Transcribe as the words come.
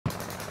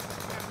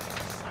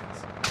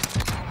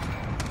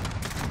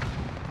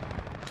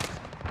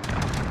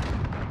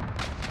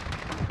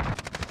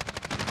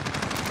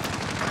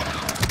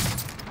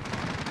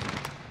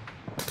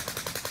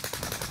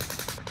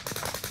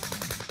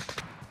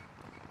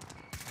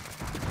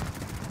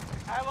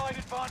Allied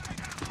advantage.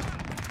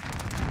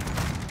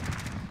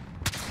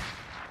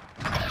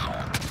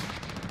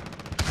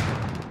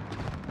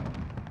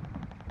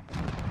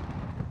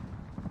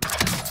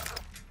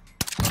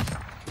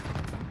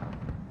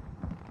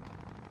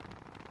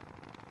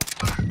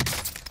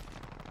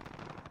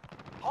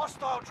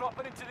 Hostile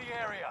dropping into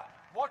the area.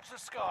 Watch the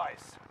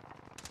skies.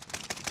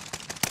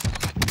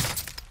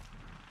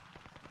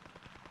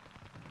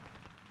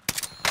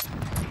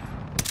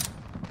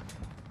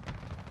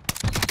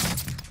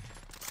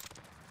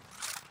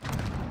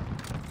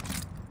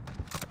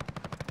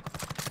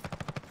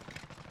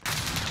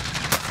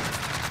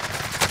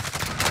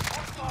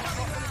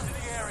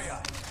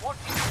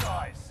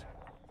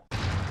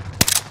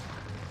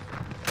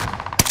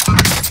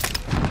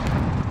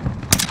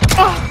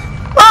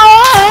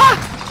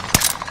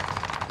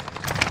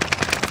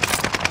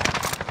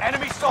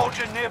 Enemy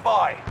soldier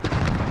nearby.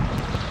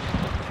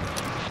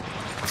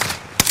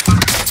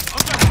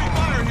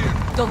 Fire here.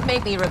 Don't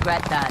make me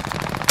regret that.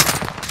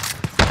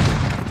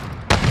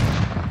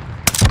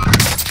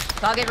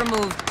 Target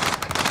removed.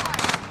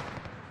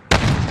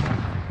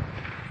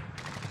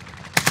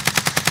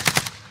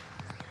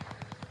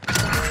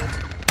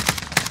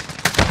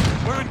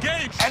 We're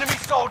engaged. Enemy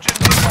soldier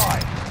nearby.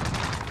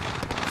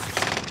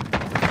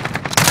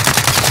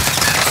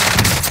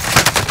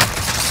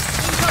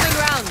 Incoming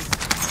rounds.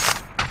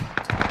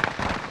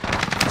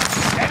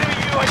 Enemy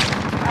UAV.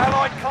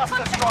 Allied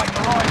cluster strike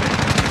arriving.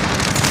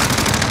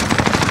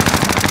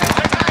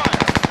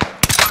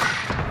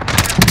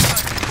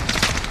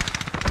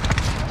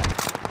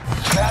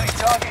 Bounty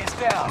target is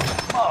down.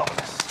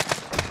 Marvelous.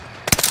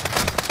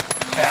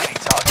 Bounty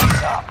target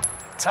is up.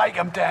 Take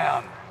them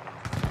down.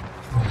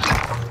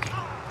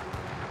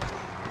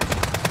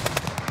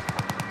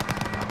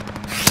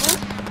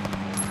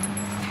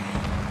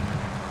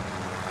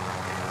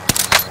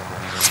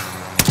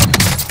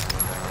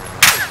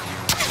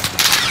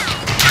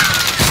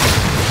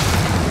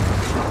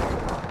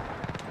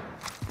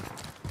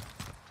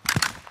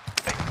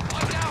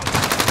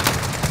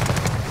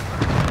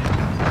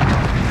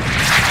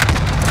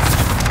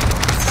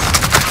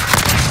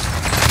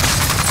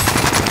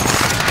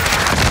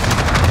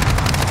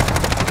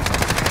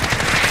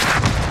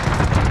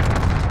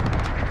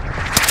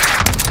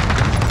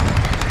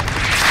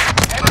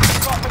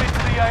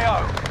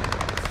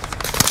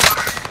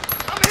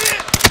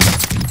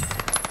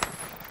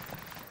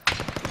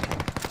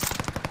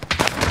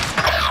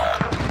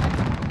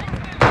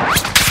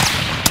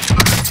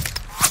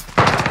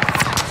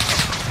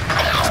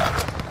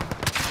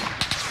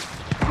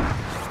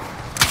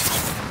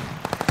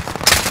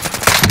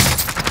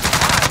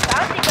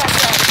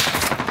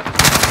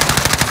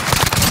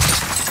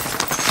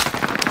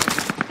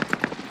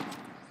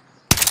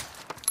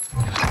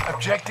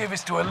 Objective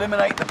is to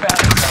eliminate the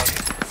bounty target.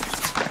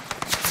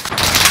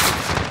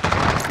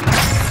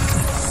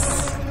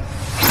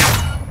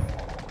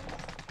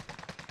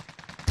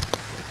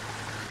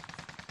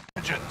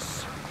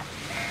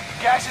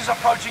 Gas is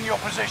approaching your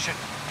position.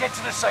 Get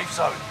to the safe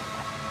zone.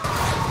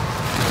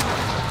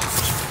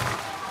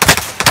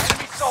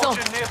 Enemy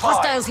soldier nearby.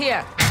 Hostiles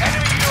here.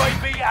 Enemy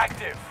UAV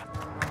active.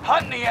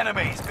 Hunt the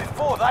enemies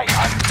before they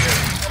hunt you.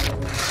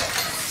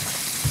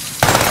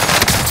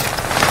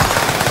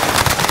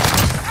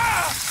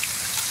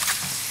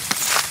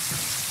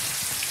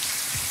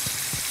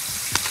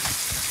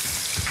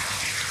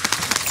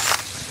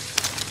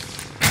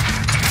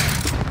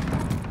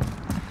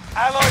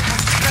 Allied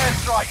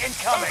airstrike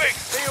incoming. Moving.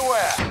 Be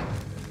aware.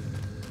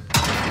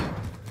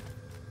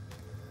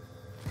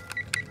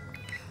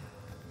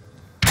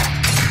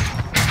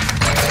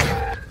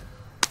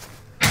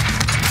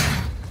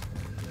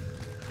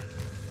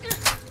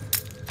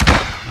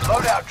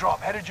 Loadout drop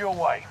headed your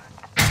way.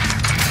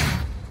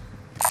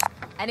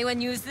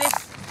 Anyone use this?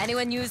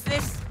 Anyone use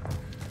this?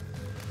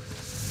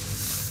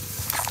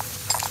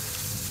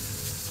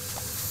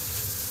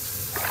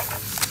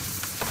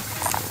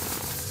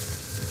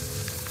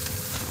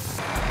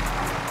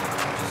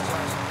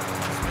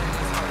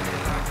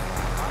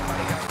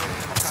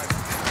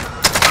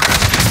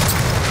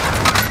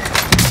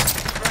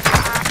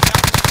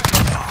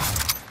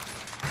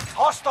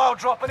 Hostile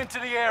dropping into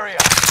the area.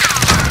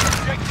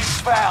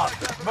 Objectives found.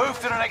 Move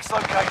to the next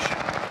location.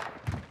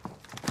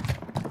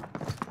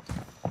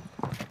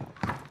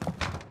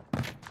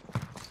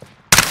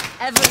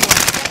 Everyone,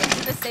 get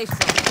into the safe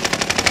zone.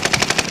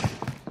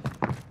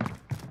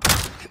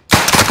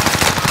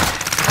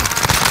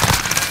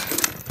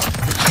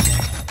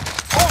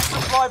 All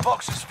supply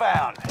boxes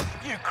found.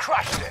 You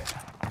crushed it.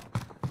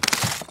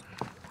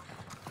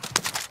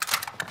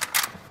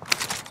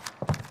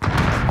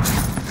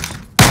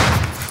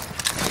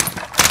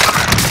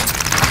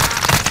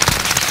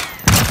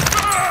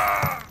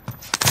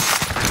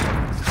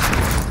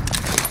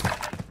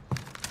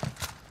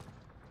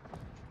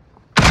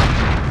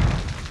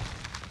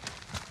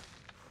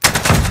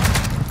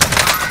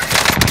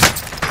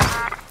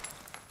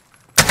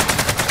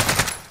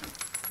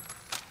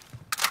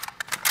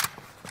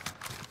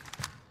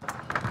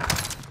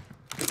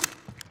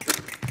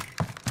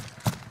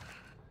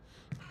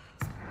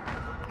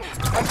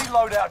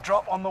 loadout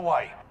drop on the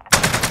way.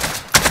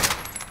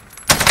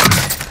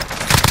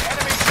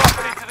 Enemy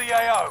dropping into the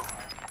AO.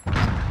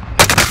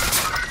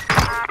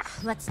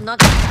 Let's not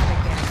do that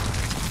again.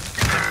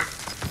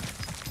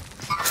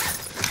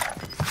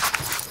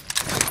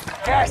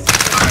 Gas is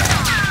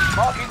inbound.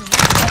 Marking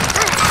new.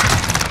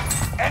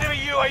 Enemy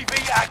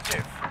UAV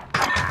active.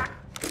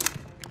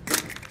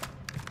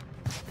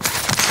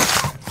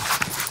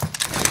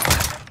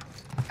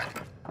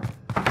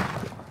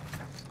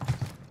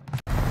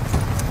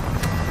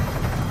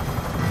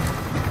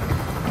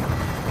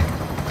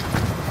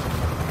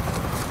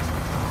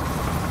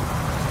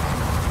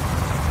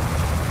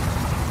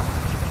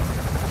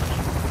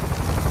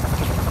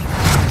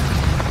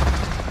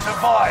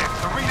 Survive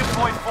to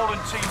redeploy fallen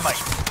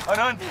teammates and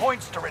earn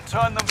points to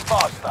return them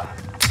faster.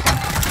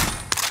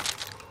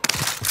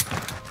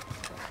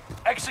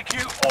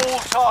 Execute all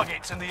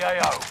targets in the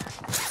AO.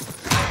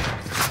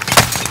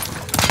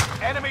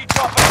 Enemy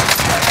dropping in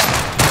the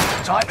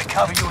AO. Time to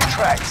cover your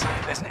tracks.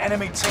 There's an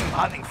enemy team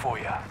hunting for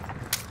you.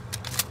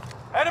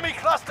 Enemy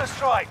cluster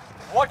strike.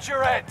 Watch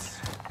your heads.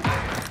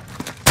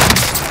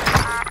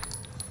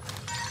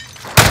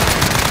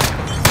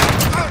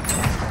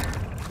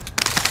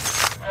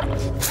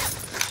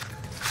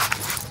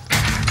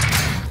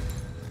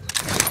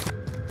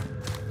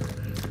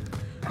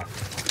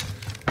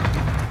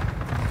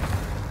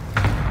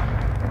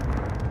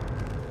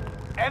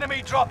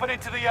 Enemy dropping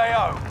into the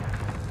AO.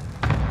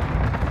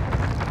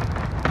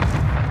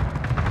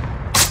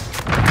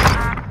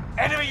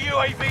 Enemy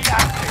UAV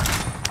active.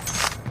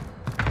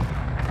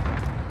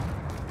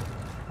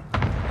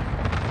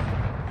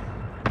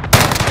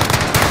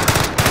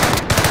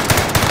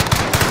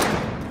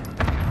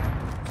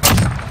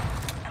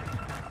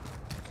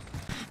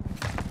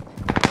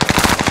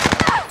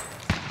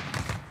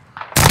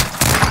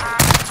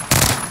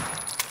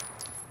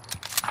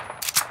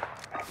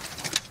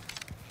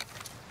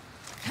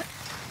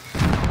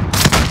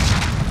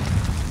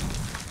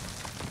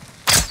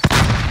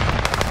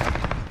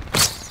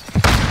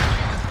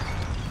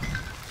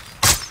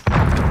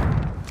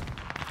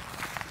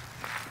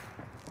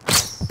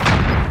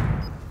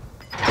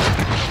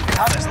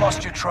 Hunter's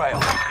lost your trail.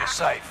 You're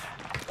safe.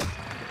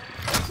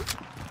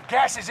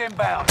 Gas is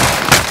inbound.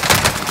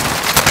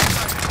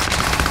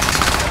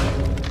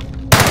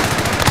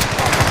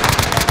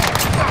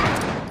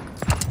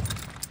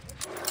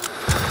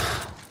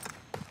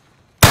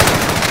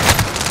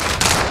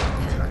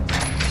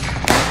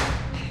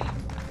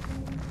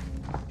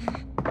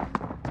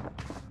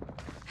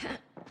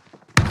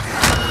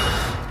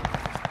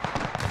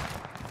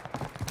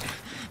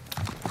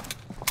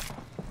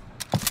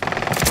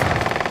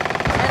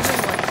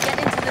 Everyone, get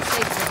into the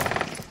safe zone.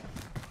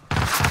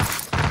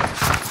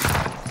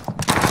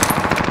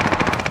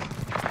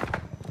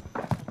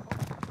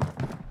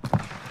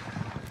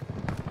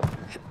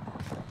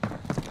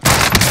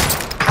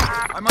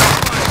 I'm on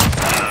fire.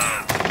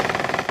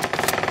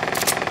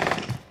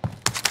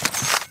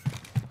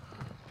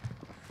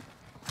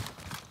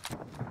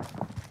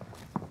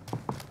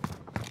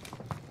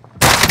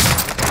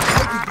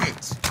 Taking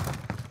hits.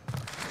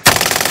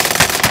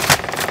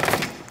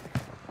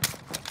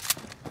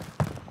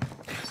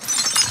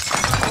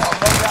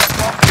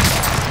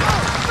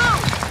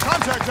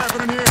 Contact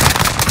happening here.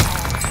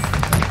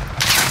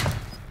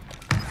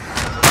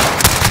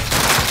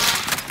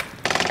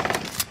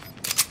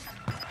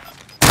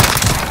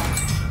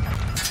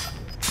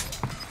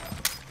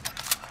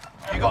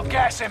 You got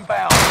gas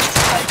inbound.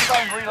 Safe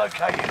zone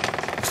relocated.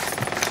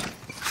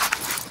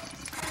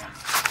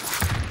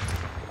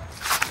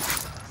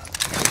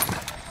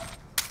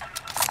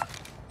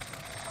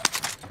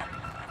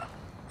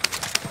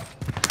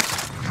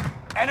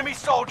 Enemy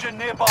soldier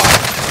nearby.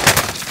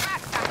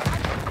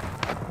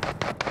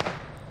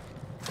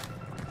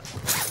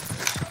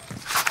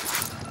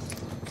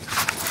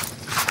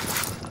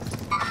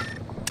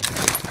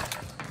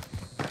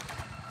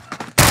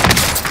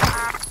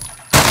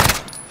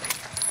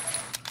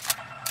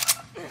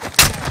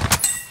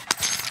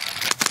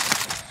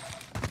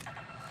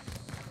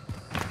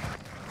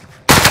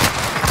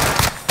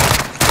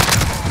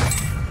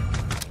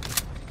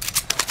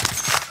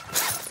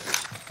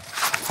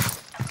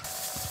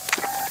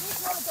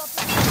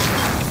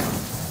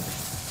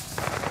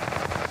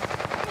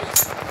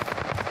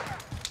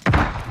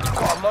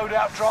 Got a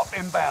loadout drop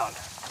inbound.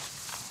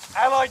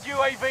 Allied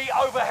UAV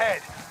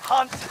overhead.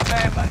 Hunt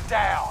them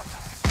down.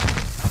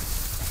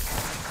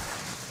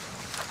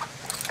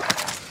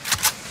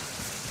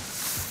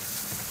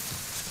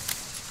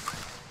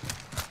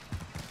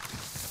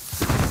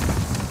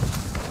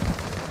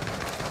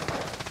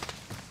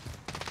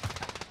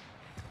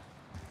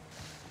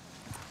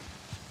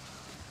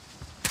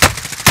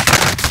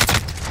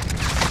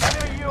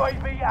 Enemy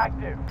UAV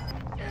active.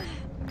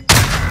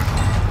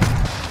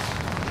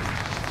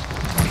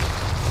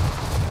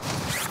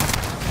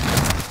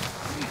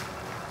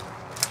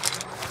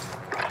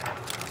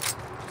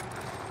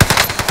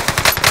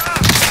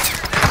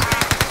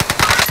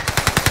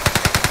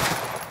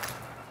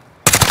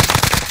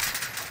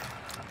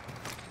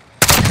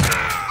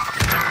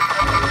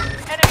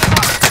 Enemy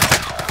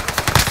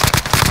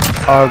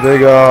아,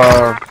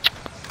 내가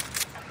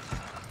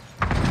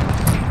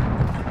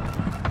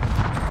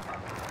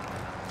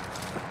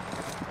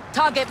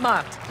Target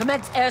marked.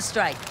 Commence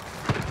airstrike.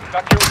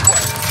 Got your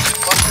request.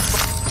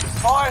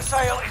 Fire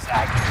sale is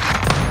active.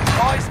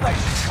 Fire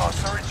station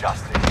costs are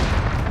adjusted.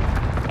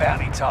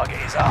 Bounty target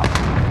is up.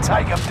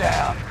 Take them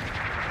down.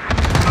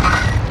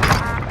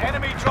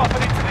 Enemy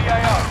dropping into the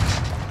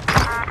AO.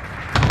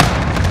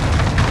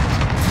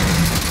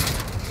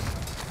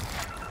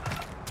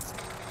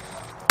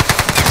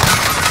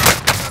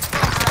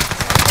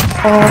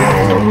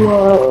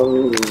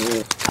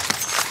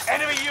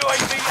 Enemy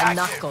UAV I'm active.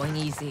 not going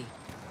easy.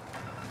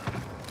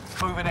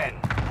 Moving in.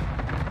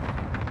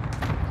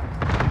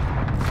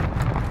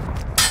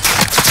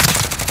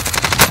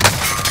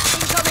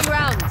 Incoming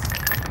rounds.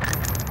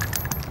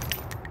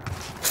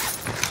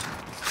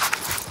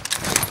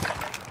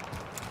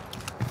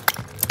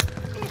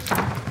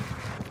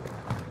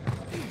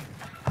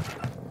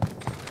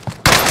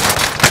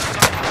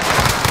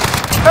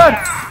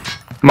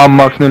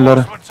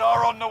 만막늘ları. Reinforcements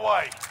are on the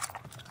way.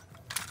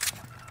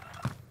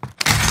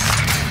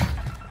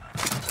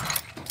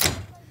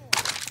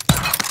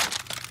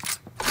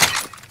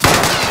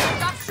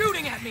 Stop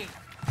shooting at me.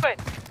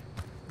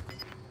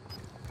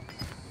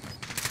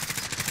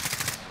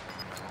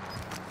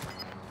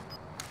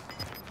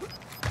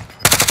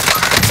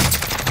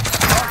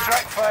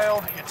 Contract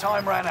failed. Your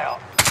time ran out.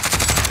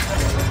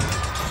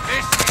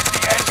 This is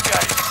the end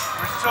game.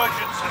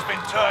 Resurgence has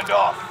been turned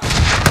off.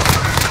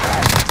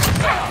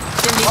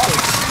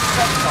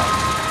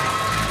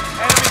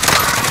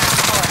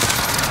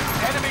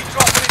 Enemy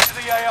dropping into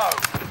the AO.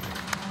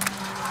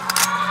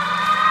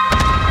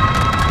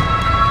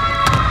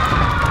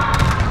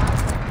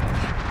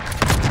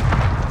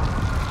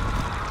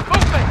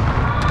 Movement!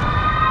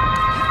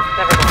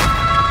 Never mind.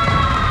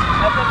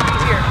 SMG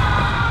here.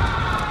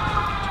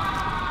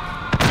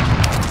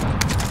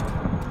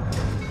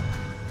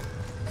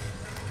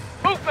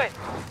 Movement!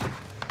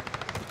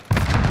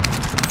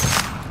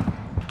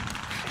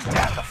 It's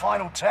down to the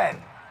final 10.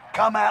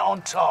 Come out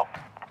on top.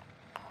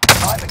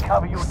 Time to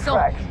cover your So,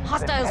 tracks.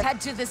 hostiles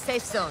head to the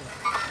safe zone.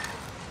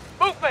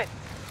 Movement!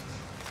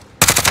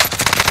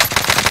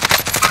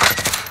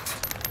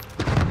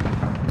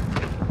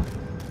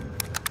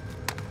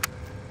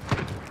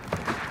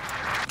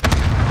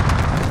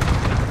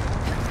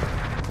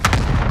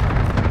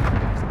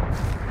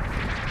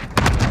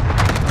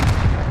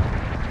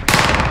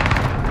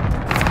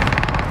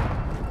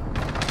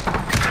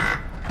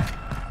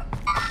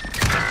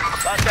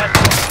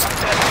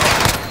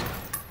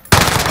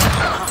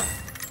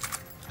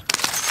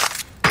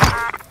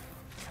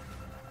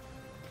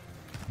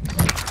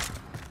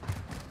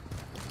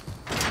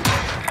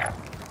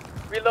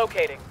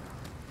 Relocating.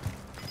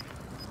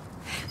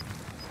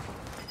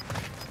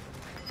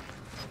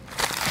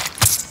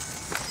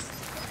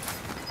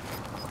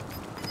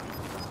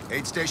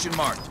 Aid station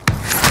marked.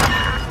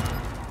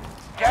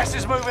 Gas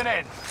is moving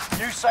in.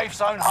 New safe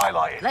zone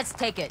highlighted. Let's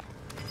take it.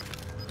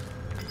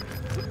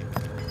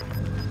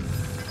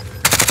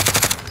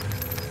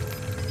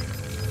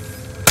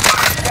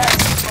 Gas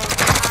is moving.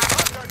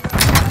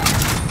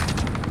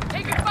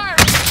 Taking fire.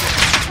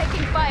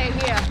 Taking fire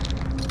here.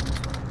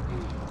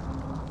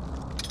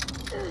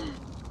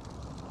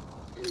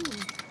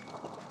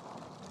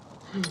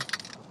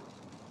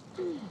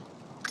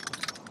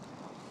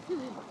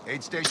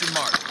 Aid station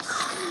marked.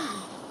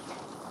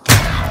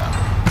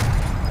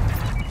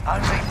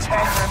 Only 10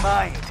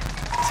 remain.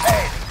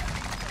 10.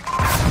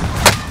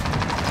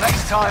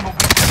 Next time will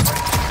be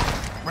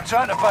different.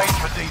 Return to base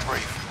for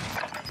debrief.